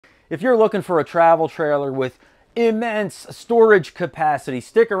If you're looking for a travel trailer with immense storage capacity,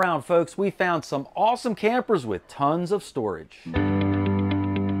 stick around, folks. We found some awesome campers with tons of storage.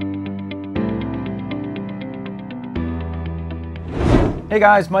 Hey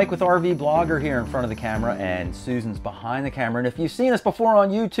guys, Mike with RVBlogger here in front of the camera, and Susan's behind the camera. And if you've seen us before on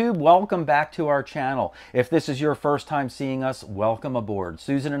YouTube, welcome back to our channel. If this is your first time seeing us, welcome aboard.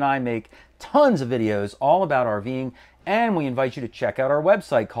 Susan and I make tons of videos all about RVing, and we invite you to check out our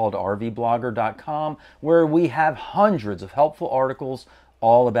website called RVBlogger.com, where we have hundreds of helpful articles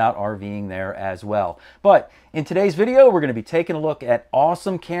all about RVing there as well. But in today's video, we're going to be taking a look at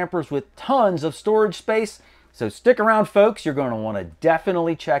awesome campers with tons of storage space. So stick around, folks. You're going to want to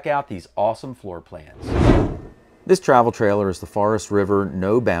definitely check out these awesome floor plans. This travel trailer is the Forest River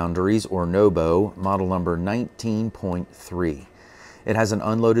No Boundaries, or NOBO, model number 19.3. It has an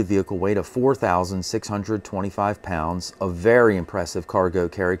unloaded vehicle weight of 4,625 pounds, a very impressive cargo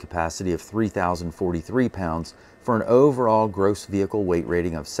carry capacity of 3,043 pounds, for an overall gross vehicle weight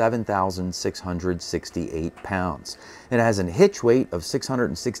rating of 7,668 pounds. It has a hitch weight of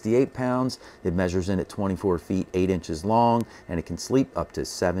 668 pounds. It measures in at 24 feet 8 inches long, and it can sleep up to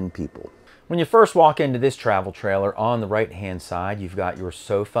 7 people. When you first walk into this travel trailer, on the right hand side you've got your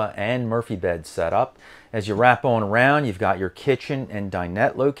sofa and Murphy bed set up. As you wrap on around, you've got your kitchen and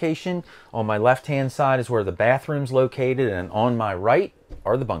dinette location. On my left hand side is where the bathroom's located, and on my right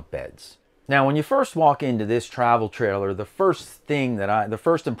are the bunk beds. Now, when you first walk into this travel trailer, the first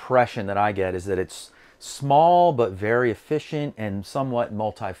impression that I get is that it's small but very efficient and somewhat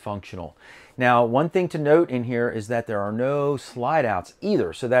multifunctional. Now, one thing to note in here is that there are no slide outs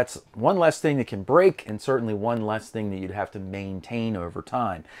either. So that's one less thing that can break, and certainly one less thing that you'd have to maintain over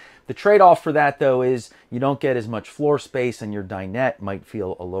time. The trade-off for that, though, is you don't get as much floor space, and your dinette might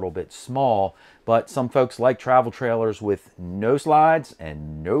feel a little bit small. But some folks like travel trailers with no slides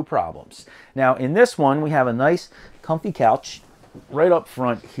and no problems. Now, in this one, we have a nice comfy couch right up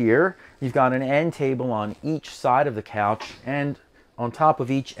front here. You've got an end table on each side of the couch, and on top of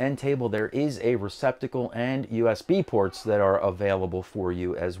each end table there is a receptacle and USB ports that are available for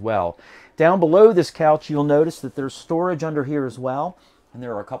you as well. Down below this couch, you'll notice that there's storage under here as well, and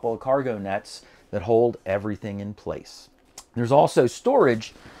there are a couple of cargo nets that hold everything in place. There's also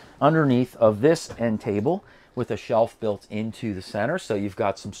storage underneath of this end table with a shelf built into the center, so you've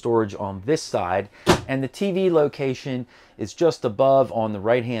got some storage on this side, and the TV location is just above on the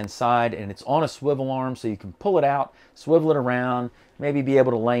right hand side, and it's on a swivel arm, so you can pull it out, swivel it around, maybe be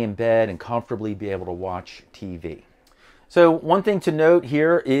able to lay in bed and comfortably be able to watch TV. So one thing to note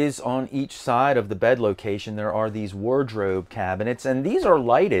here is on each side of the bed location there are these wardrobe cabinets, and these are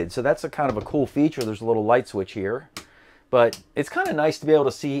lighted, so that's a kind of a cool feature. There's a little light switch here. But it's kind of nice to be able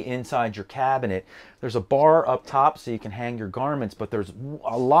to see inside your cabinet. There's a bar up top so you can hang your garments, but there's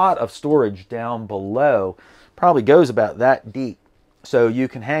a lot of storage down below. Probably goes about that deep. So you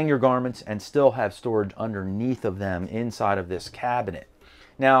can hang your garments and still have storage underneath of them inside of this cabinet.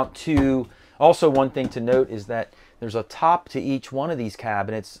 Now, also one thing to note is that there's a top to each one of these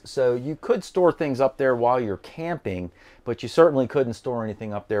cabinets, so you could store things up there while you're camping, but you certainly couldn't store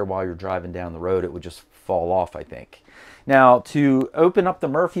anything up there while you're driving down the road. It would just fall off, I think. Now, to open up the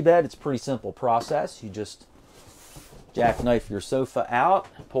Murphy bed, it's a pretty simple process. You just jackknife your sofa out,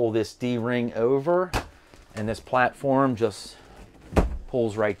 pull this D-ring over, and this platform just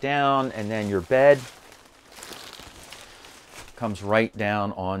pulls right down, and then your bed comes right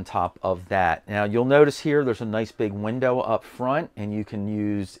down on top of that. Now, you'll notice here there's a nice big window up front, and you can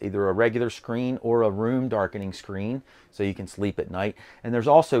use either a regular screen or a room darkening screen so you can sleep at night. And there's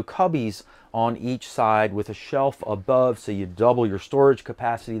also cubbies on each side with a shelf above, so you double your storage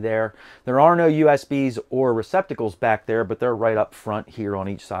capacity there. There are no USBs or receptacles back there, but they're right up front here on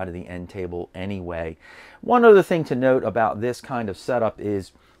each side of the end table anyway. One other thing to note about this kind of setup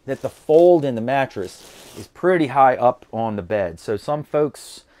is that the fold in the mattress is pretty high up on the bed. So some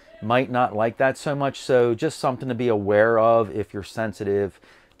folks might not like that so much, so just something to be aware of if you're sensitive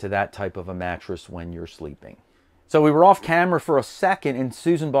to that type of a mattress when you're sleeping. So we were off camera for a second, and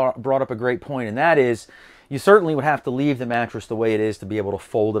Susan brought up a great point, and that is you certainly would have to leave the mattress the way it is to be able to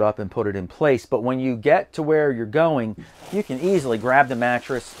fold it up and put it in place. But when you get to where you're going, you can easily grab the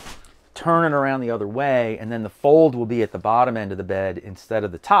mattress, turn it around the other way, and then the fold will be at the bottom end of the bed instead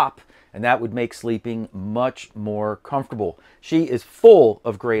of the top, and that would make sleeping much more comfortable. She is full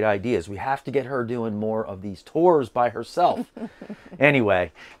of great ideas. We have to get her doing more of these tours by herself.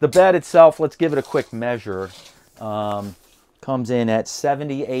 Anyway, the bed itself, let's give it a quick measure. Comes in at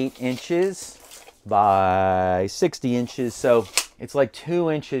 78 inches by 60 inches, so it's like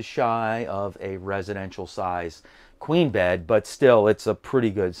 2 inches shy of a residential size queen bed, but still it's a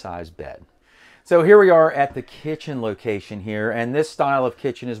pretty good sized bed. So here we are at the kitchen location here, and this style of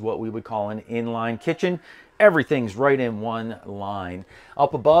kitchen is what we would call an inline kitchen. Everything's right in one line.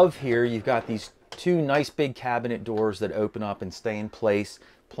 Up above here, you've got these two nice big cabinet doors that open up and stay in place.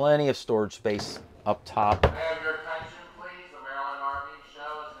 Plenty of storage space up top. May I have your attention, please? The Maryland RV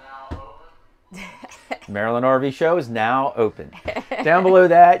show is now open. Maryland RV show is now open. Down below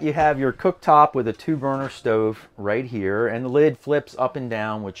that, you have your cooktop with a 2-burner stove right here, and the lid flips up and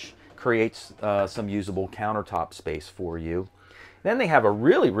down, which creates some usable countertop space for you. Then they have a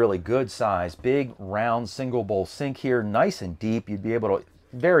really good size, big round single bowl sink here, nice and deep. You'd be able to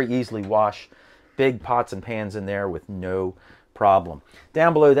very easily wash big pots and pans in there with no problem.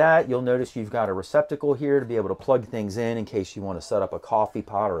 Down below that, you'll notice you've got a receptacle here to be able to plug things in case you want to set up a coffee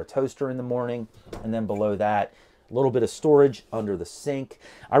pot or a toaster in the morning. And then below that, a little bit of storage under the sink.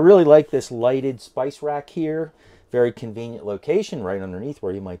 I really like this lighted spice rack here. Very convenient location right underneath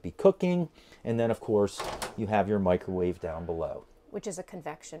where you might be cooking. And then, of course, you have your microwave down below. Which is a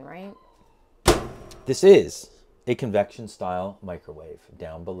convection, right? This is a convection style microwave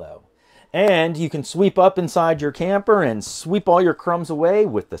down below. And you can sweep up inside your camper and sweep all your crumbs away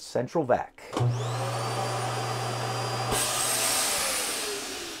with the central vac.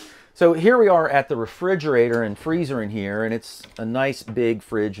 So here we are at the refrigerator and freezer in here, and it's a nice big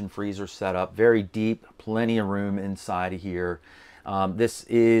fridge and freezer setup, very deep, plenty of room inside of here. This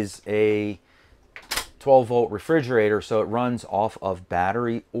is a 12-volt refrigerator, so it runs off of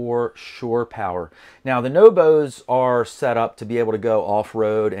battery or shore power. Now the Nobos are set up to be able to go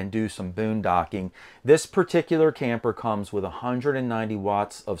off-road and do some boondocking. This particular camper comes with 190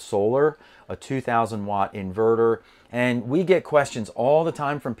 watts of solar, a 2,000 watt inverter, and we get questions all the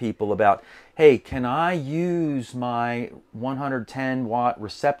time from people about, hey, can I use my 110 watt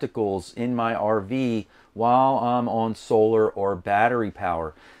receptacles in my RV while I'm on solar or battery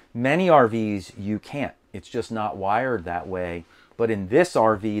power? Many RVs you can't. It's just not wired that way. But in this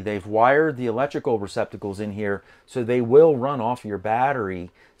RV, they've wired the electrical receptacles in here so they will run off your battery.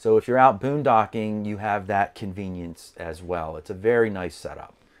 So if you're out boondocking, you have that convenience as well. It's a very nice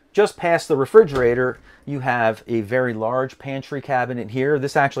setup. Just past the refrigerator, you have a very large pantry cabinet here.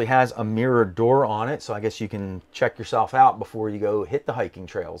 This actually has a mirrored door on it, so I guess you can check yourself out before you go hit the hiking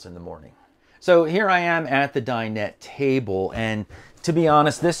trails in the morning. So here I am at the dinette table, and to be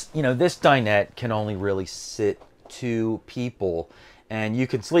honest, this dinette can only really sit 2 people, and you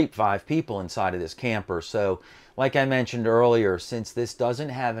can sleep 5 people inside of this camper. So like I mentioned earlier, since this doesn't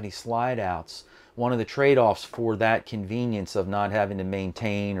have any slide outs, one of the trade-offs for that convenience of not having to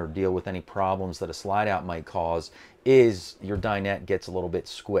maintain or deal with any problems that a slide out might cause is your dinette gets a little bit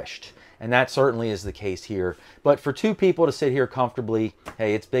squished. And that certainly is the case here. But for 2 people to sit here comfortably,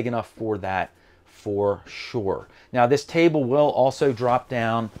 hey, it's big enough for that for sure. Now this table will also drop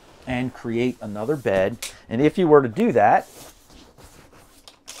down and create another bed. And if you were to do that,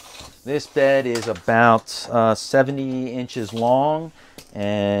 this bed is about 70 inches long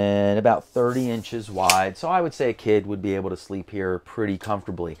and about 30 inches wide. So I would say a kid would be able to sleep here pretty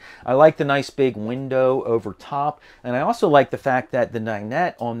comfortably. I like the nice big window over top, and I also like the fact that the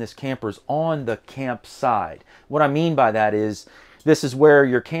dinette on this camper is on the camp side. What I mean by that is this is where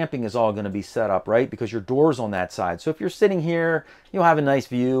your camping is all going to be set up, right? Because your door's on that side. So if you're sitting here, you'll have a nice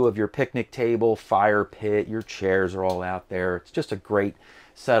view of your picnic table, fire pit, your chairs are all out there. It's just a great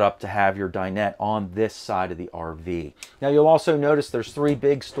setup to have your dinette on this side of the RV. Now you'll also notice there's 3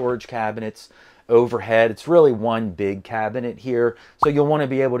 big storage cabinets overhead. It's really one big cabinet here. So you'll want to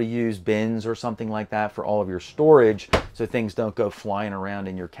be able to use bins or something like that for all of your storage so things don't go flying around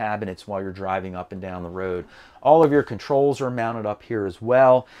in your cabinets while you're driving up and down the road. All of your controls are mounted up here as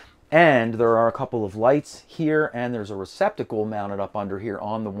well. And there are a couple of lights here, and there's a receptacle mounted up under here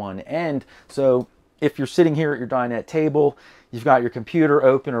on the one end. So if you're sitting here at your dinette table, you've got your computer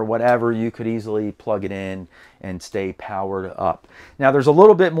open or whatever, you could easily plug it in and stay powered up. Now there's a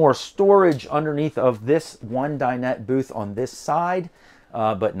little bit more storage underneath of this one dinette booth on this side,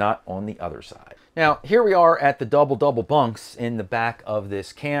 but not on the other side. Now here we are at the double bunks in the back of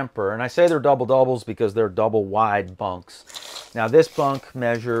this camper, and I say they're double doubles because they're double wide bunks. Now this bunk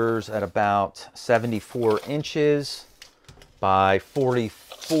measures at about 74 inches by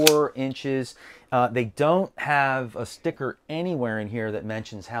 44 inches. They don't have a sticker anywhere in here that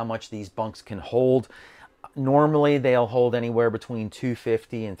mentions how much these bunks can hold. Normally they'll hold anywhere between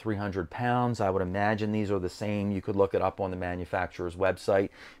 250 and 300 pounds. I would imagine these are the same. You could look it up on the manufacturer's website.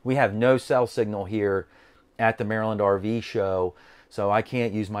 We have no cell signal here at the Maryland RV show, So I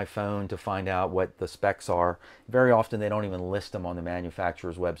can't use my phone to find out what the specs are. Very often they don't even list them on the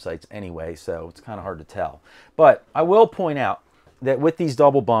manufacturer's websites anyway, so it's kind of hard to tell. But I will point out that with these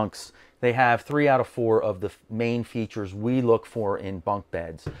double bunks, they have 3 out of 4 of the main features we look for in bunk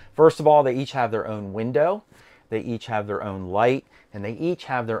beds. First of all, they each have their own window, they each have their own light, and they each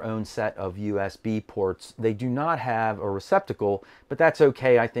have their own set of USB ports. They do not have a receptacle, but that's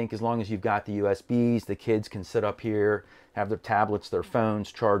okay, I think, as long as you've got the USBs. The kids can sit up here, have their tablets, their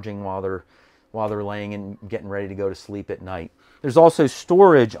phones charging while they're laying and getting ready to go to sleep at night. There's also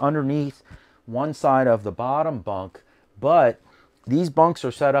storage underneath one side of the bottom bunk, but these bunks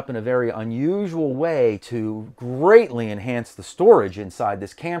are set up in a very unusual way to greatly enhance the storage inside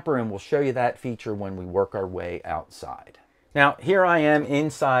this camper, and we'll show you that feature when we work our way outside. Now, here I am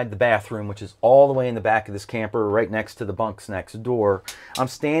inside the bathroom, which is all the way in the back of this camper, right next to the bunks next door. I'm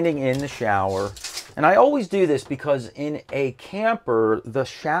standing in the shower, and I always do this because in a camper, the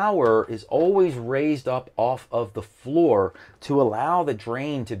shower is always raised up off of the floor to allow the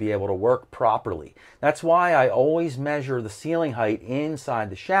drain to be able to work properly. That's why I always measure the ceiling height inside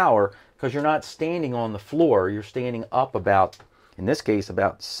the shower, because you're not standing on the floor, you're standing up about, in this case,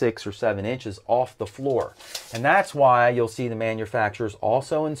 about 6 or 7 inches off the floor. And that's why you'll see the manufacturers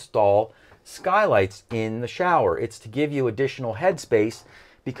also install skylights in the shower. It's to give you additional headspace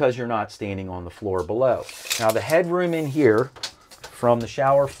because you're not standing on the floor below. Now, the headroom in here from the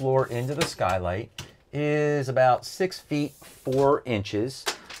shower floor into the skylight is about 6 feet 4 inches,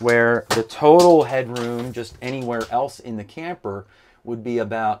 where the total headroom just anywhere else in the camper would be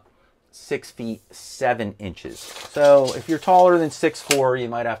about 6 feet 7 inches. So if you're taller than 6'4", you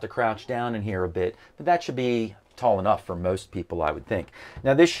might have to crouch down in here a bit, but that should be tall enough for most people, I would think.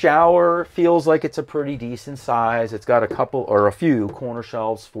 Now, this shower feels like it's a pretty decent size. It's got a couple or a few corner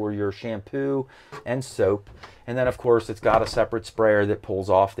shelves for your shampoo and soap. And then, of course, it's got a separate sprayer that pulls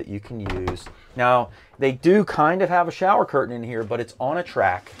off that you can use. Now, they do kind of have a shower curtain in here, but it's on a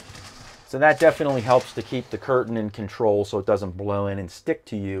track. So that definitely helps to keep the curtain in control so it doesn't blow in and stick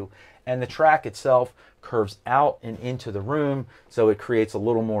to you. And the track itself curves out and into the room, so it creates a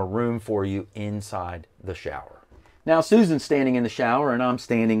little more room for you inside the shower. Now, Susan's standing in the shower and I'm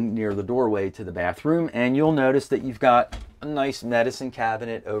standing near the doorway to the bathroom, and you'll notice that you've got a nice medicine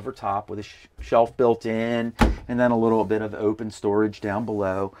cabinet over top with a shelf built in, and then a little bit of open storage down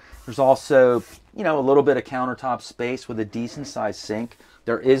below. There's also, you know, a little bit of countertop space with a decent sized sink.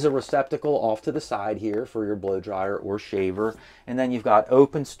 There is a receptacle off to the side here for your blow dryer or shaver, and then you've got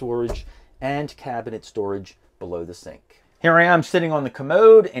open storage and cabinet storage below the sink. Here I am sitting on the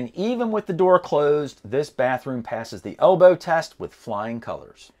commode, and even with the door closed, this bathroom passes the elbow test with flying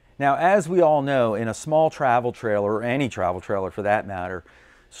colors. Now, as we all know, in a small travel trailer, or any travel trailer for that matter,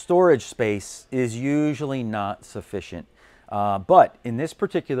 storage space is usually not sufficient. But in this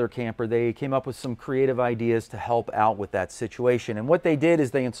particular camper, they came up with some creative ideas to help out with that situation. And what they did is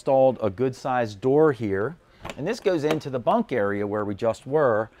they installed a good-sized door here, and this goes into the bunk area where we just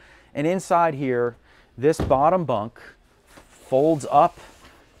were. And inside here, this bottom bunk folds up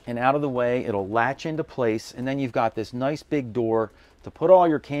and out of the way. It'll latch into place, and then you've got this nice big door to put all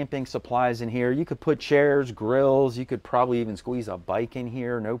your camping supplies in here. You could put chairs, grills, you could probably even squeeze a bike in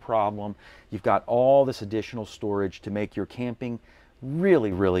here, no problem. You've got all this additional storage to make your camping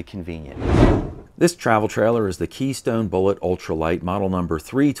really, really convenient. This travel trailer is the Keystone Bullet Ultralight model number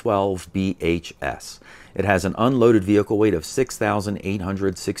 312BHS. It has an unloaded vehicle weight of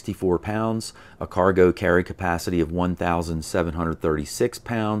 6,864 pounds, a cargo carry capacity of 1,736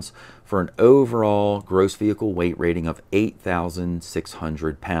 pounds, for an overall gross vehicle weight rating of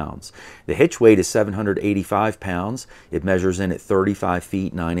 8,600 pounds. The hitch weight is 785 pounds. It measures in at 35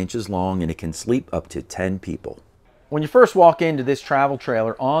 feet 9 inches long, and it can sleep up to 10 people. When you first walk into this travel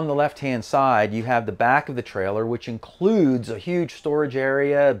trailer, on the left-hand side, you have the back of the trailer, which includes a huge storage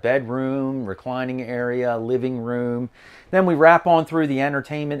area, bedroom, reclining area, living room. Then we wrap on through the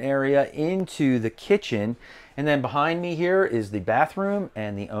entertainment area into the kitchen. And then behind me here is the bathroom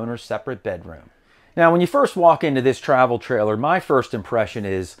and the owner's separate bedroom. Now, when you first walk into this travel trailer, my first impression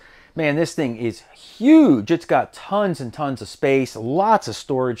is, man, this thing is huge. It's got tons and tons of space, lots of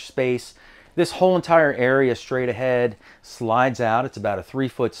storage space. This whole entire area straight ahead slides out. It's about a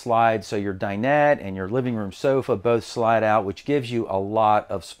 3-foot slide, so your dinette and your living room sofa both slide out, which gives you a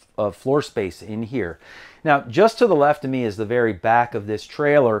lot of floor space in here. Now, just to the left of me is the very back of this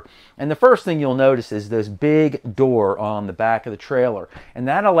trailer, and the first thing you'll notice is this big door on the back of the trailer, and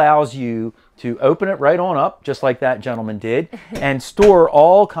that allows you to open it right on up, just like that gentleman did, and store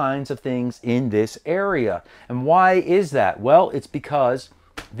all kinds of things in this area. And why is that? Well, it's because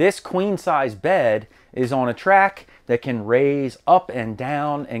this queen size bed is on a track that can raise up and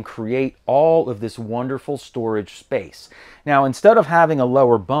down and create all of this wonderful storage space. Now, instead of having a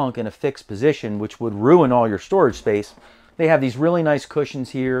lower bunk in a fixed position, which would ruin all your storage space, they have these really nice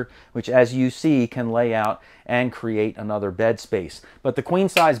cushions here, which as you see can lay out and create another bed space. But the queen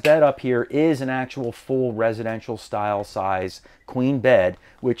size bed up here is an actual full residential style size queen bed,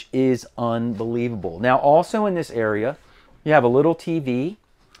 which is unbelievable. Now also in this area, you have a little TV,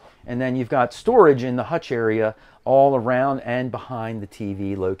 and then you've got storage in the hutch area all around and behind the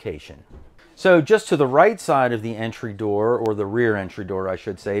TV location. So just to the right side of the entry door, or the rear entry door I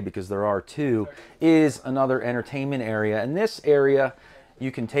should say, because there are two, is another entertainment area. In this area,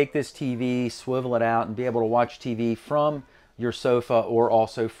 you can take this TV, swivel it out, and be able to watch TV from your sofa or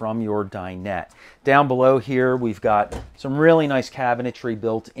also from your dinette. Down below here, we've got some really nice cabinetry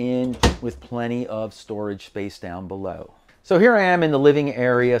built in with plenty of storage space down below. So here I am in the living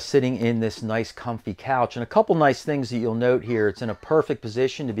area sitting in this nice comfy couch, and a couple nice things that you'll note here. It's in a perfect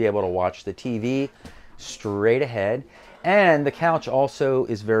position to be able to watch the TV straight ahead, and the couch also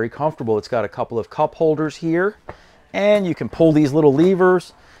is very comfortable. It's got a couple of cup holders here, and you can pull these little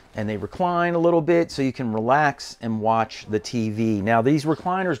levers and they recline a little bit so you can relax and watch the TV. Now these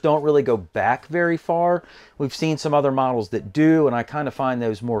recliners don't really go back very far. We've seen some other models that do, and I kind of find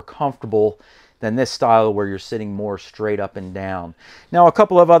those more comfortable than this style where you're sitting more straight up and down. Now a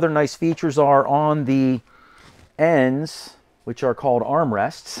couple of other nice features are on the ends, which are called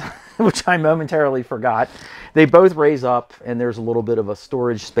armrests, which I momentarily forgot. They both raise up, and there's a little bit of a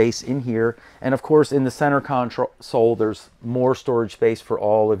storage space in here. And of course in the center console, there's more storage space for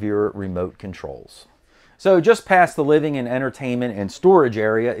all of your remote controls. So just past the living and entertainment and storage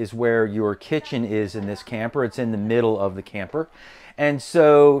area is where your kitchen is in this camper. It's in the middle of the camper. And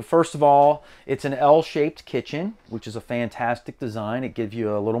so first of all, it's an L-shaped kitchen, which is a fantastic design. It gives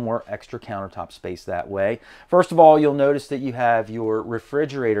you a little more extra countertop space that way. First of all, you'll notice that you have your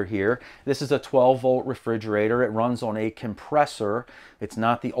refrigerator here. This is a 12-volt refrigerator. It runs on a compressor. It's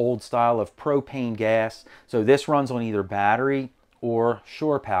not the old style of propane gas. So this runs on either battery or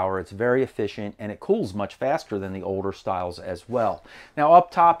shore power. It's very efficient, and it cools much faster than the older styles as well. Now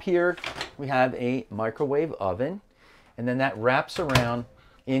up top here, we have a microwave oven. And then that wraps around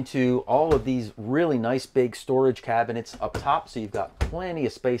into all of these really nice big storage cabinets up top. So you've got plenty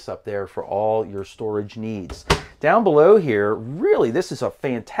of space up there for all your storage needs. Down below here, really, this is a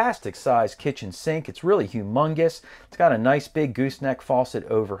fantastic size kitchen sink. It's really humongous. It's got a nice big gooseneck faucet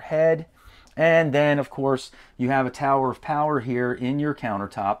overhead. And then, of course, you have a tower of power here in your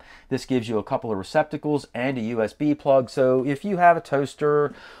countertop. This gives you a couple of receptacles and a USB plug. So if you have a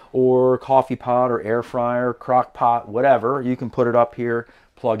toaster or coffee pot or air fryer, crock pot, whatever, you can put it up here,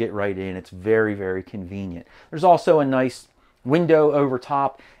 plug it right in. It's very, very convenient. There's also a nice window over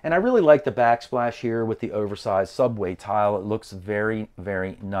top, and I really like the backsplash here with the oversized subway tile. It looks very,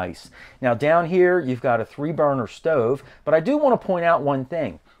 very nice. Now down here, you've got a 3-burner stove, but I do want to point out one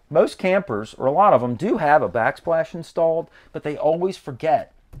thing. Most campers, or a lot of them, do have a backsplash installed, but they always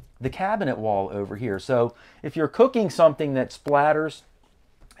forget the cabinet wall over here. So if you're cooking something that splatters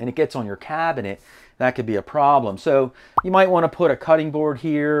and it gets on your cabinet, that could be a problem. So you might want to put a cutting board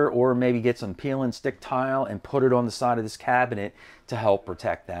here, or maybe get some peel and stick tile and put it on the side of this cabinet to help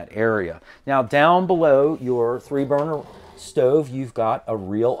protect that area. Now down below your 3-burner stove, you've got a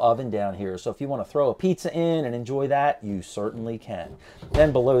real oven down here. So if you want to throw a pizza in and enjoy that, you certainly can.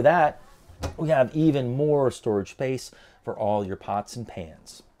 Then below that, we have even more storage space for all your pots and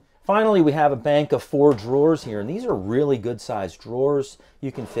pans. Finally, we have a bank of 4 drawers here, and these are really good sized drawers.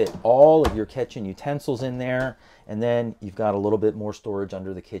 You can fit all of your kitchen utensils in there, and then you've got a little bit more storage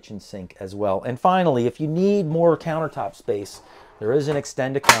under the kitchen sink as well. And finally, if you need more countertop space, there is an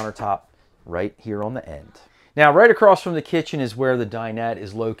extended countertop right here on the end. Now, right across from the kitchen is where the dinette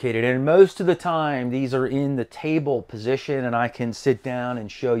is located, and most of the time these are in the table position, and I can sit down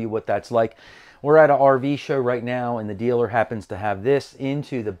and show you what that's like. We're at an RV show right now, and the dealer happens to have this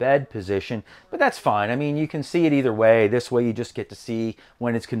into the bed position, but that's fine. I mean, you can see it either way. This way you just get to see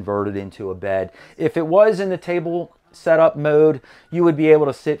when it's converted into a bed. If it was in the table setup mode, you would be able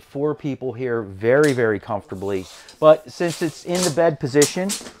to sit 4 people here very, very comfortably. But since it's in the bed position,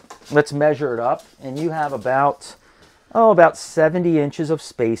 let's measure it up, and you have about 70 inches of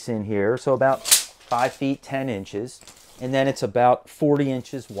space in here, so about 5 feet 10 inches. And then it's about 40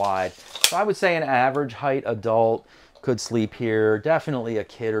 inches wide. So I would say an average height adult could sleep here. Definitely a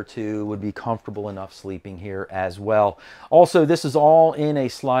kid or two would be comfortable enough sleeping here as well. Also, this is all in a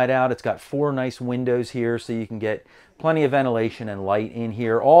slide out. It's got 4 nice windows here, so you can get plenty of ventilation and light in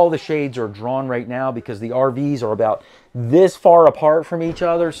here. All the shades are drawn right now because the RVs are about this far apart from each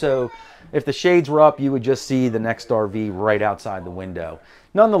other. So If the shades were up, you would just see the next RV right outside the window.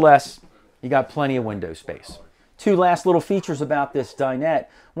 Nonetheless, you got plenty of window space. Two last little features about this dinette.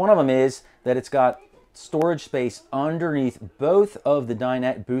 One of them is that it's got storage space underneath both of the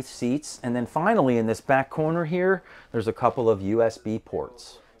dinette booth seats. And then finally, in this back corner here, there's a couple of USB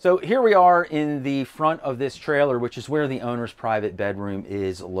ports. So here we are in the front of this trailer, which is where the owner's private bedroom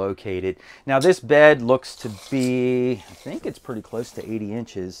is located. Now this bed looks to be, I think it's pretty close to 80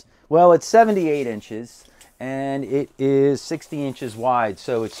 inches. Well, it's 78 inches and it is 60 inches wide.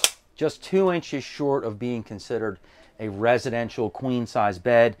 So it's just 2 inches short of being considered a residential queen size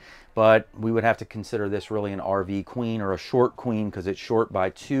bed, but we would have to consider this really an RV queen or a short queen because it's short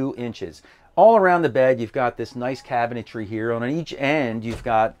by 2 inches. All around the bed, you've got this nice cabinetry here. On each end, you've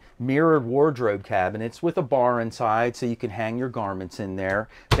got mirrored wardrobe cabinets with a bar inside so you can hang your garments in there.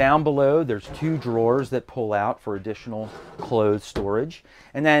 Down below, there's 2 drawers that pull out for additional clothes storage.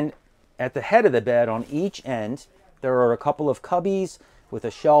 And then at the head of the bed, on each end, there are a couple of cubbies with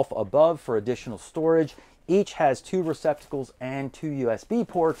a shelf above for additional storage. Each has 2 receptacles and 2 USB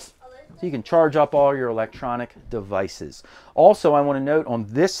ports, so you can charge up all your electronic devices. Also, I want to note on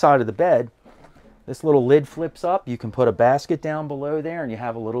this side of the bed, this little lid flips up. You can put a basket down below there and you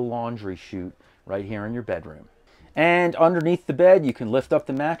have a little laundry chute right here in your bedroom. And underneath the bed, you can lift up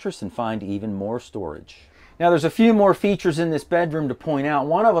the mattress and find even more storage. Now there's a few more features in this bedroom to point out.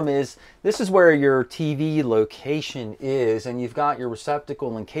 One of them is, this is where your TV location is, and you've got your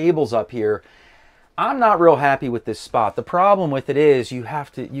receptacle and cables up here. I'm not real happy with this spot. The problem with it is you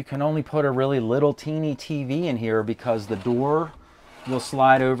can only put a really little teeny TV in here because the door will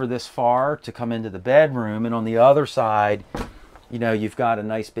slide over this far to come into the bedroom, and on the other side, you know, you've got a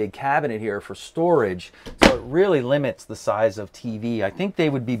nice big cabinet here for storage, so it really limits the size of TV. I think they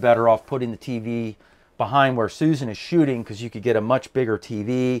would be better off putting the TV behind where Susan is shooting, because you could get a much bigger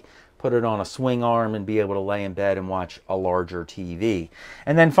TV, put it on a swing arm, and be able to lay in bed and watch a larger TV.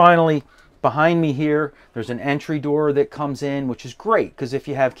 And then finally, behind me here, there's an entry door that comes in, which is great because if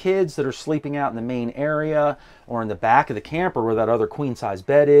you have kids that are sleeping out in the main area or in the back of the camper where that other queen size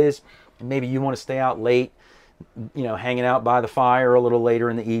bed is, and maybe you want to stay out late, you know, hanging out by the fire a little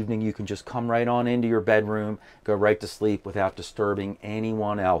later in the evening, you can just come right on into your bedroom, go right to sleep without disturbing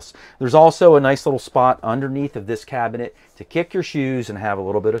anyone else. There's also a nice little spot underneath of this cabinet to kick your shoes and have a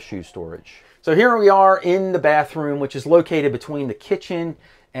little bit of shoe storage. So here we are in the bathroom, which is located between the kitchen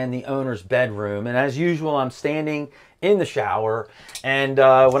and the owner's bedroom. And as usual, I'm standing in the shower. And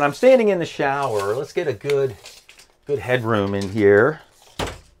when I'm standing in the shower, let's get a good headroom in here.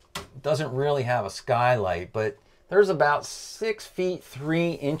 It doesn't really have a skylight, but there's about 6 feet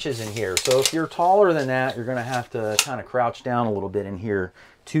 3 inches in here. So if you're taller than that, you're gonna have to kind of crouch down a little bit in here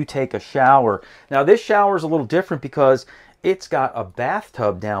to take a shower. Now this shower is a little different because it's got a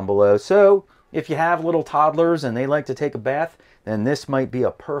bathtub down below. So if you have little toddlers and they like to take a bath, then this might be a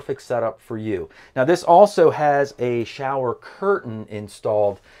perfect setup for you. Now this also has a shower curtain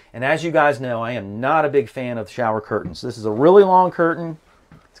installed, and as you guys know, I am not a big fan of shower curtains. This is a really long curtain.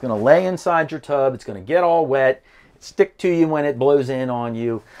 It's going to lay inside your tub. It's going to get all wet, stick to you when it blows in on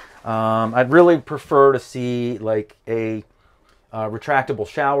you. I'd really prefer to see like a retractable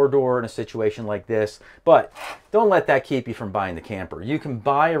shower door in a situation like this, but don't let that keep you from buying the camper. You can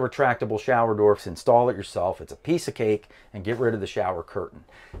buy a retractable shower door, install it yourself. It's a piece of cake, and get rid of the shower curtain.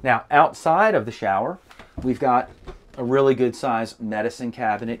 Now outside of the shower, we've got a really good size medicine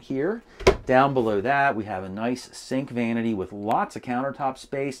cabinet here. Down below that, we have a nice sink vanity with lots of countertop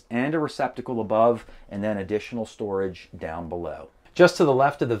space and a receptacle above, and then additional storage down below. Just to the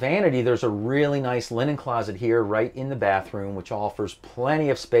left of the vanity, there's a really nice linen closet here right in the bathroom, which offers plenty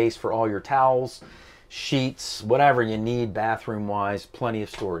of space for all your towels, sheets, whatever you need bathroom-wise, plenty of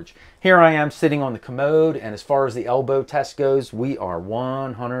storage. Here I am sitting on the commode, and as far as the elbow test goes, we are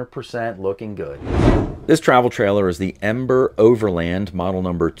 100% looking good. This travel trailer is the Ember Overland, model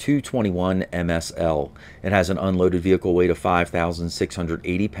number 221 MSL. It has an unloaded vehicle weight of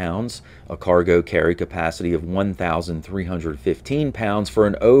 5,680 pounds, a cargo carry capacity of 1,315 pounds for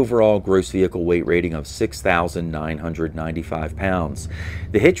an overall gross vehicle weight rating of 6,995 pounds.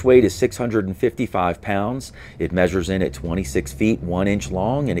 The hitch weight is 655 pounds. It measures in at 26 feet 1 inch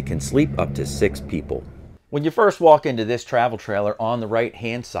long, and it can sleep up to 6 people. When you first walk into this travel trailer, on the right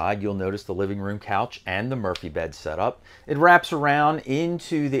hand side, you'll notice the living room couch and the Murphy bed setup. It wraps around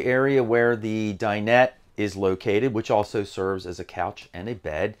into the area where the dinette is located, which also serves as a couch and a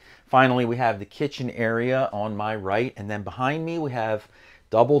bed. Finally, we have the kitchen area on my right, and then behind me we have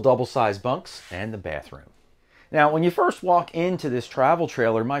double-sized bunks and the bathroom. Now, when you first walk into this travel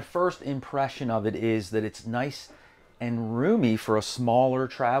trailer, my first impression of it is that it's nice and roomy for a smaller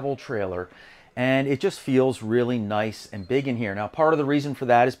travel trailer. And it just feels really nice and big in here. Now, part of the reason for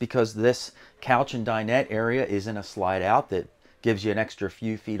that is because this couch and dinette area is in a slide out that gives you an extra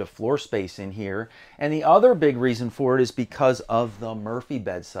few feet of floor space in here. And the other big reason for it is because of the Murphy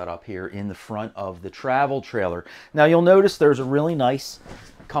bed setup here in the front of the travel trailer. Now, you'll notice there's a really nice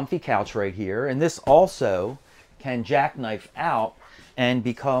comfy couch right here, and this also can jackknife out and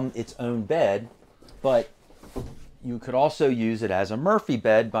become its own bed, but you could also use it as a Murphy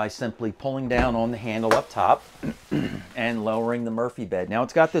bed by simply pulling down on the handle up top and lowering the Murphy bed. Now,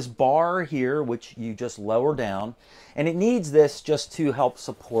 it's got this bar here which you just lower down, and it needs this just to help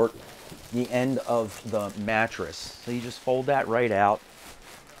support the end of the mattress. So you just fold that right out.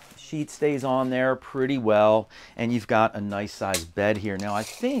 Sheet stays on there pretty well, and you've got a nice sized bed here. Now, I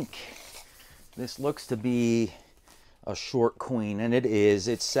think this looks to be a short queen, and it is.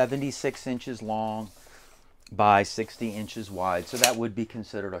 It's 76 inches long by 60 inches wide, so that would be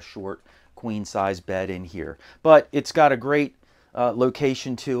considered a short queen size bed in here. But it's got a great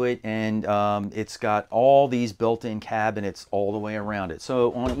location to it, and it's got all these built-in cabinets all the way around it.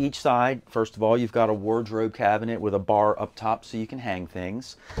 So on each side, first of all, you've got a wardrobe cabinet with a bar up top so you can hang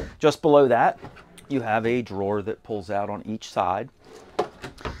things. Just below that, you have a drawer that pulls out on each side.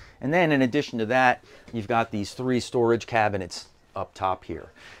 And then in addition to that, you've got these 3 storage cabinets up top here.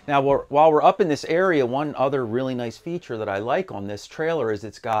 Now, while we're up in this area, one other really nice feature that I like on this trailer is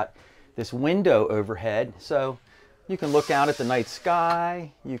it's got this window overhead. So you can look out at the night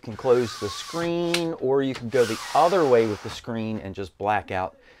sky, you can close the screen, or you can go the other way with the screen and just black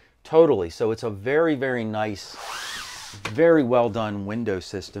out totally. So it's a very, very nice, very well done window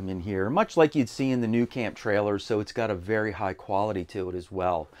system in here, much like you'd see in the new camp trailers. So it's got a very high quality to it as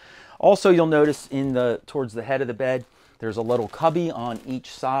well. Also, you'll notice towards the head of the bed, there's a little cubby on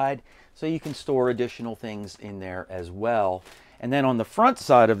each side, so you can store additional things in there as well. And then on the front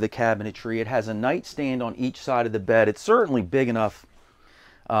side of the cabinetry, it has a nightstand on each side of the bed. It's certainly big enough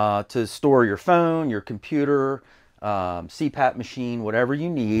to store your phone, your computer, CPAP machine, whatever you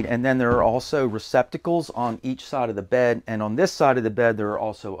need. And then there are also receptacles on each side of the bed. And on this side of the bed, there are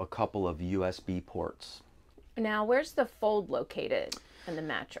also a couple of USB ports. Now, where's the fold located in the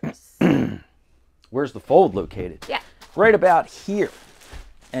mattress? Where's the fold located? Yeah. Right about here.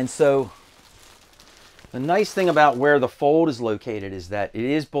 And so the nice thing about where the fold is located is that it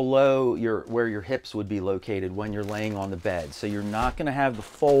is below where your hips would be located when you're laying on the bed. So you're not going to have the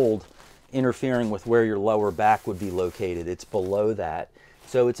fold interfering with where your lower back would be located. It's below that.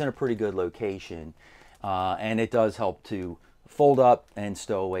 So it's in a pretty good location. And it does help to fold up and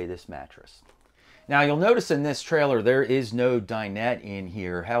stow away this mattress. Now, you'll notice in this trailer there is no dinette in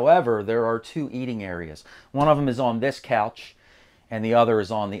here. However, there are 2 eating areas. One of them is on this couch and the other is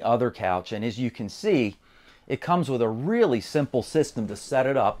on the other couch. And as you can see, it comes with a really simple system to set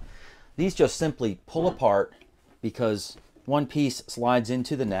it up. These just simply pull apart because one piece slides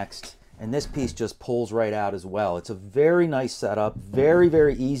into the next, and this piece just pulls right out as well. It's a very nice setup, very,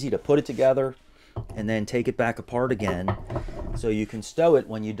 very easy to put it together and then take it back apart again, so you can stow it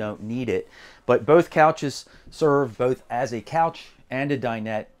when you don't need it. But both couches serve both as a couch and a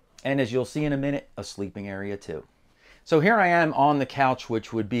dinette, and as you'll see in a minute, a sleeping area too. So here I am on the couch,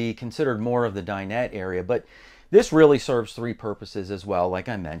 which would be considered more of the dinette area, but this really serves 3 purposes as well. Like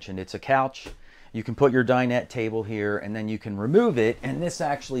I mentioned, it's a couch. You can put your dinette table here, and then you can remove it, and this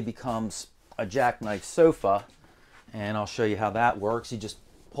actually becomes a jackknife sofa, and I'll show you how that works. You just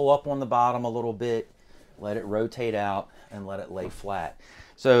pull up on the bottom a little bit, let it rotate out, and let it lay flat.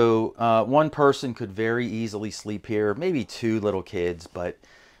 So one person could very easily sleep here, maybe 2 little kids, but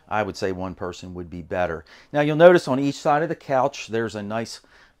I would say 1 person would be better. Now, you'll notice on each side of the couch, there's a nice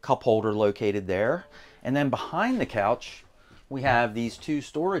cup holder located there. And then behind the couch, we have these 2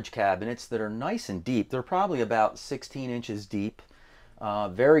 storage cabinets that are nice and deep. They're probably about 16 inches deep.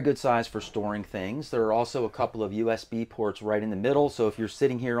 Very good size for storing things. There are also a couple of USB ports right in the middle, so if you're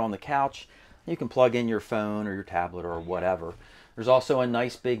sitting here on the couch, you can plug in your phone or your tablet or whatever. There's also a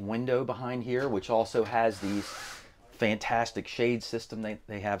nice big window behind here, which also has these fantastic shade system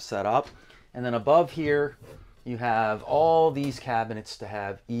they have set up. And then above here, you have all these cabinets to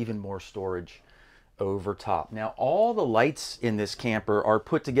have even more storage over top. Now, all the lights in this camper are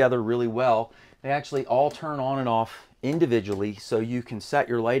put together really well. They actually all turn on and off individually, so you can set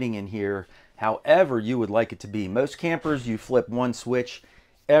your lighting in here however you would like it to be. Most campers, you flip one switch,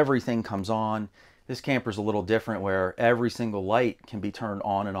 everything comes on. This camper's a little different where every single light can be turned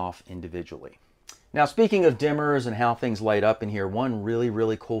on and off individually. Now, speaking of dimmers and how things light up in here, one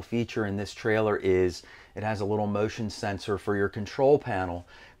really cool feature in this trailer is it has a little motion sensor for your control panel,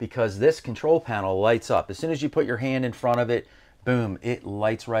 because this control panel lights up. As soon as you put your hand in front of it, boom, it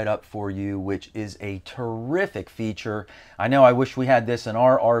lights right up for you, which is a terrific feature. I know I wish we had this in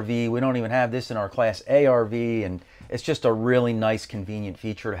our RV. We don't even have this in our Class A RV, and it's just a really nice, convenient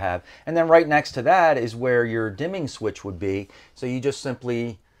feature to have. And then right next to that is where your dimming switch would be. So you just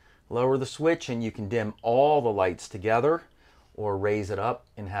simply lower the switch and you can dim all the lights together, or raise it up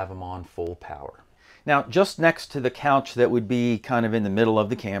and have them on full power. Now, just next to the couch that would be kind of in the middle of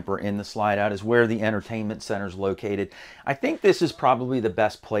the camper in the slide out is where the entertainment center is located. I think this is probably the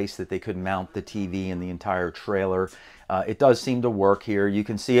best place that they could mount the TV in the entire trailer. It does seem to work here. You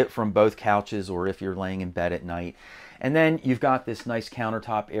can see it from both couches, or if you're laying in bed at night. And then you've got this nice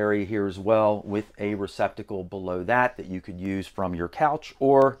countertop area here as well, with a receptacle below that that you could use from your couch,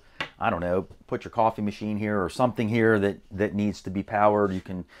 or I don't know, put your coffee machine here or something here that needs to be powered. You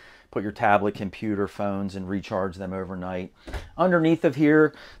can put your tablet, computer, phones, and recharge them overnight. Underneath of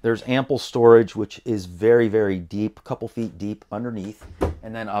here, there's ample storage, which is very deep, a couple feet deep underneath.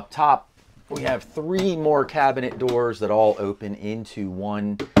 And then up top, we have 3 more cabinet doors that all open into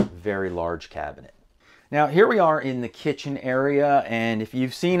one very large cabinet. Now, here we are in the kitchen area, and if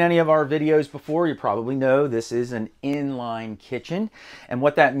you've seen any of our videos before, you probably know this is an inline kitchen. And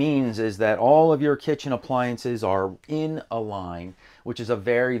what that means is that all of your kitchen appliances are in a line, which is a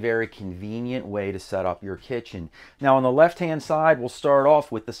very convenient way to set up your kitchen. Now, on the left-hand side, we'll start off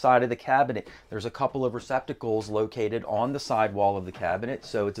with the side of the cabinet. There's a couple of receptacles located on the side wall of the cabinet,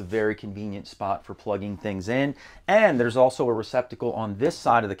 so it's a very convenient spot for plugging things in. And there's also a receptacle on this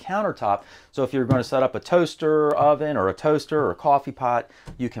side of the countertop, so if you're going to set up a toaster oven or a toaster or a coffee pot,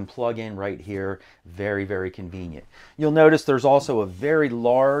 you can plug in right here. Very convenient. You'll notice there's also a very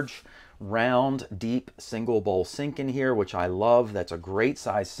large, round, deep single bowl sink in here, which I love. That's a great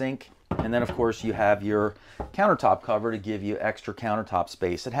size sink. And then of course you have your countertop cover to give you extra countertop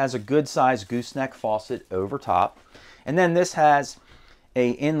space. It has a good size gooseneck faucet over top. And then this has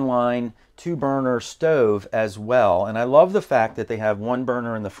a inline 2-burner stove as well. And I love the fact that they have 1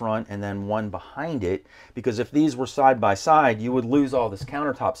 burner in the front and then 1 behind it, because if these were side by side, you would lose all this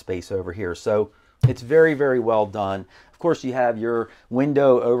countertop space over here. So it's very well done. Of course, you have your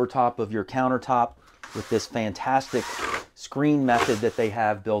window over top of your countertop with this fantastic screen method that they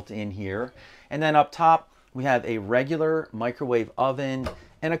have built in here. And then up top, we have a regular microwave oven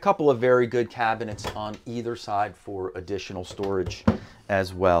and a couple of very good cabinets on either side for additional storage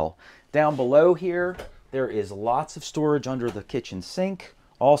as well. Down below here, there is lots of storage under the kitchen sink.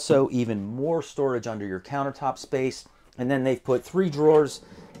 Also, even more storage under your countertop space. And then they've put 3 drawers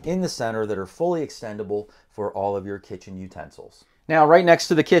in the center that are fully extendable for all of your kitchen utensils. Now, right next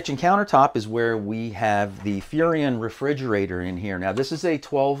to the kitchen countertop is where we have the Furrion refrigerator in here. Now, this is a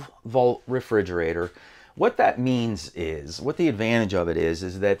 12-volt refrigerator. What that means is, what the advantage of it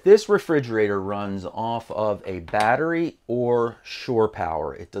is that this refrigerator runs off of a battery or shore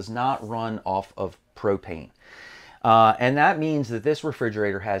power. It does not run off of propane. And that means that this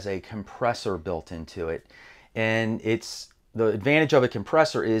refrigerator has a compressor built into it. And the advantage of a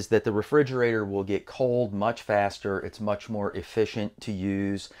compressor is that the refrigerator will get cold much faster. It's much more efficient to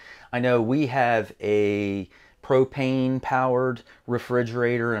use. I know we have a propane powered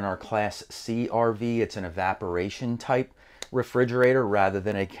refrigerator in our Class C RV. It's an evaporation type refrigerator rather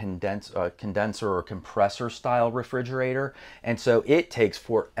than a condenser or compressor style refrigerator. And so it takes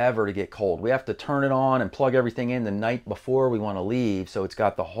forever to get cold. We have to turn it on and plug everything in the night before we want to leave. So it's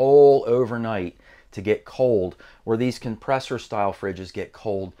got the whole overnight to get cold, where these compressor style fridges get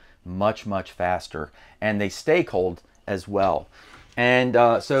cold much faster, and they stay cold as well. And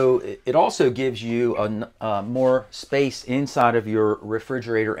so it also gives you more space inside of your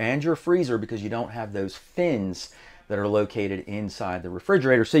refrigerator and your freezer, because you don't have those fins that are located inside the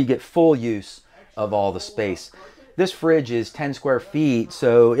refrigerator, so you get full use of all the space. This fridge is 10 square feet,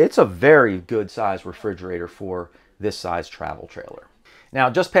 so it's a very good size refrigerator for this size travel trailer. Now,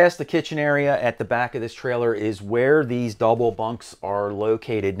 just past the kitchen area at the back of this trailer is where these double bunks are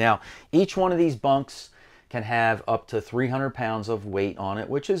located. Now, each one of these bunks can have up to 300 pounds of weight on it,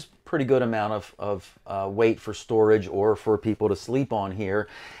 which is a pretty good amount of weight for storage or for people to sleep on here.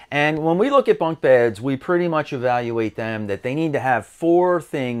 And when we look at bunk beds, we pretty much evaluate them that they need to have 4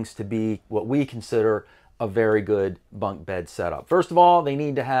 things to be what we consider a very good bunk bed setup. First of all, they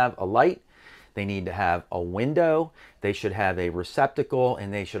need to have a light. They need to have a window, they should have a receptacle,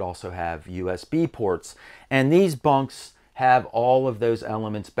 and they should also have USB ports. And these bunks have all of those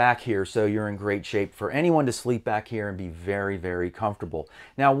elements back here, so you're in great shape for anyone to sleep back here and be very, very comfortable.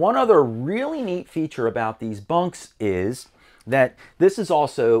 Now, one other really neat feature about these bunks is that this is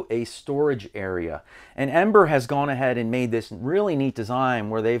also a storage area. And Ember has gone ahead and made this really neat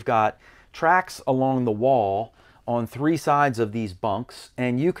design where they've got tracks along the wall on 3 sides of these bunks,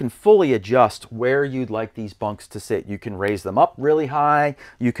 and you can fully adjust where you'd like these bunks to sit. You can raise them up really high,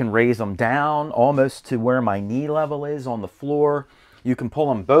 you can raise them down almost to where my knee level is on the floor. You can pull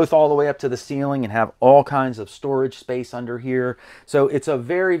them both all the way up to the ceiling and have all kinds of storage space under here. So it's a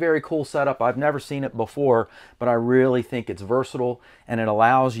very, very cool setup. I've never seen it before, but I really think it's versatile, and it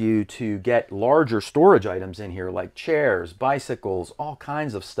allows you to get larger storage items in here like chairs, bicycles, all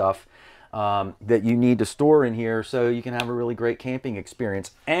kinds of stuff that you need to store in here so you can have a really great camping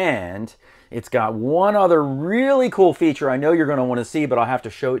experience. And it's got one other really cool feature I know you're going to want to see, but I'll have to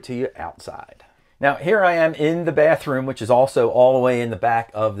show it to you outside. Now, here I am in the bathroom, which is also all the way in the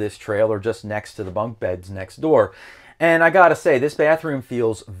back of this trailer, just next to the bunk beds next door. And I gotta say, this bathroom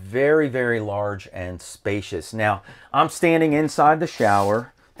feels very, very large and spacious. Now, I'm standing inside the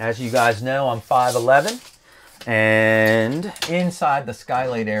shower. As you guys know, I'm 5'11". And inside the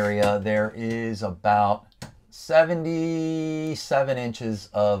skylight area, there is about 77 inches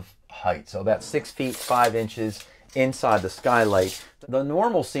of height. So about 6 feet 5 inches inside the skylight. The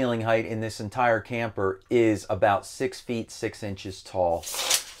normal ceiling height in this entire camper is about 6 feet 6 inches tall.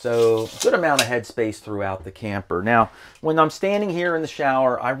 So good amount of headspace throughout the camper. Now, when I'm standing here in the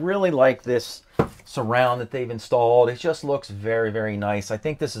shower, I really like this surround that they've installed. It just looks very, very nice. I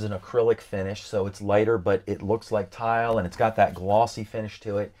think this is an acrylic finish, so it's lighter, but it looks like tile, and it's got that glossy finish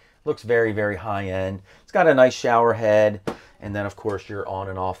to it. Looks very, very high end. It's got a nice shower head, and then of course your on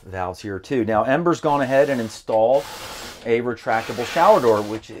and off valves here too. Now, Ember's gone ahead and installed a retractable shower door,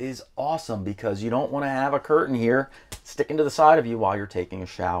 which is awesome because you don't want to have a curtain here sticking to the side of you while you're taking a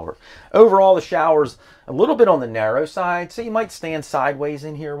shower. Overall, the shower's a little bit on the narrow side, so you might stand sideways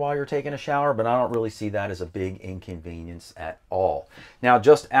in here while you're taking a shower, but I don't really see that as a big inconvenience at all. Now,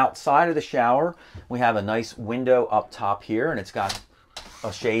 just outside of the shower, we have a nice window up top here, and it's got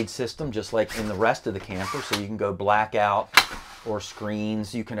a shade system just like in the rest of the camper, so you can go blackout or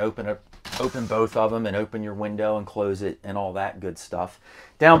screens. You can open both of them and open your window and close it and all that good stuff.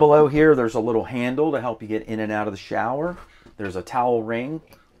 Down below here, there's a little handle to help you get in and out of the shower. There's a towel ring,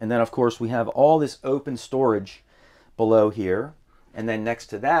 and then of course we have all this open storage below here. And then next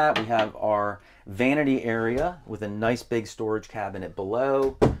to that, we have our vanity area with a nice big storage cabinet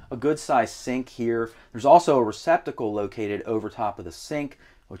below, a good sized sink here. There's also a receptacle located over top of the sink,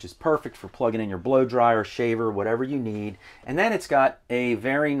 which is perfect for plugging in your blow dryer, shaver, whatever you need. And then it's got a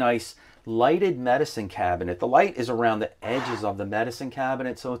very nice lighted medicine cabinet. The light is around the edges of the medicine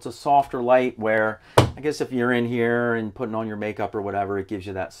cabinet, so it's a softer light where I guess if you're in here and putting on your makeup or whatever, it gives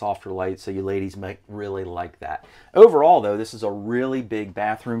you that softer light, so you ladies might really like that. Overall though, this is a really big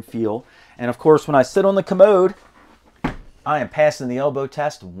bathroom feel, and of course when I sit on the commode, I am passing the elbow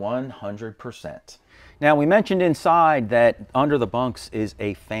test 100%. Now, we mentioned inside that under the bunks is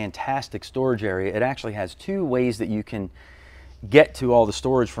a fantastic storage area. It actually has 2 ways that you can get to all the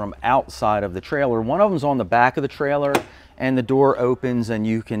storage from outside of the trailer. One of them is on the back of the trailer, and the door opens and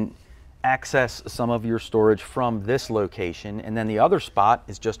you can access some of your storage from this location, and then the other spot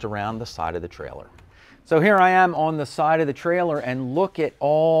is just around the side of the trailer. So here I am on the side of the trailer, and look at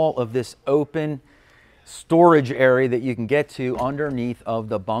all of this open storage area that you can get to underneath of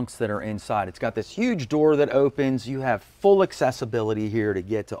the bunks that are inside. It's got this huge door that opens. You have full accessibility here to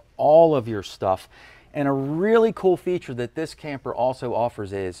get to all of your stuff. And a really cool feature that this camper also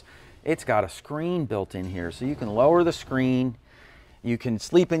offers is it's got a screen built in here. So you can lower the screen, you can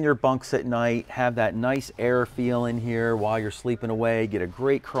sleep in your bunks at night, have that nice air feel in here while you're sleeping away, get a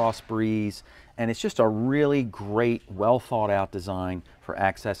great cross breeze, and it's just a really great, well thought out design for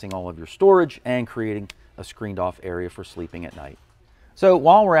accessing all of your storage and creating a screened off area for sleeping at night. So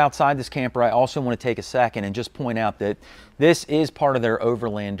while we're outside this camper, I also want to take a second and just point out that this is part of their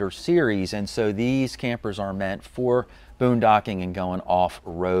Overlander series, and so these campers are meant for boondocking and going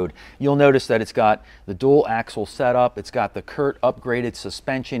off-road. You'll notice that it's got the dual axle setup, it's got the CURT upgraded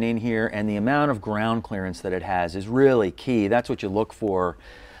suspension in here, and the amount of ground clearance that it has is really key. That's what you look for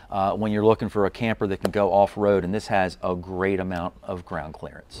when you're looking for a camper that can go off-road, and this has a great amount of ground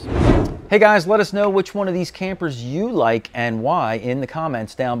clearance. Hey guys, let us know which one of these campers you like and why in the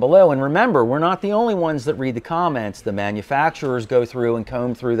comments down below. And remember, we're not the only ones that read the comments. The manufacturers go through and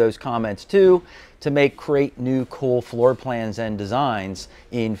comb through those comments too to create new cool floor plans and designs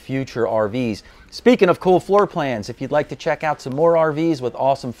in future RVs. Speaking of cool floor plans, if you'd like to check out some more RVs with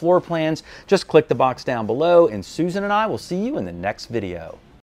awesome floor plans, just click the box down below and Susan and I will see you in the next video.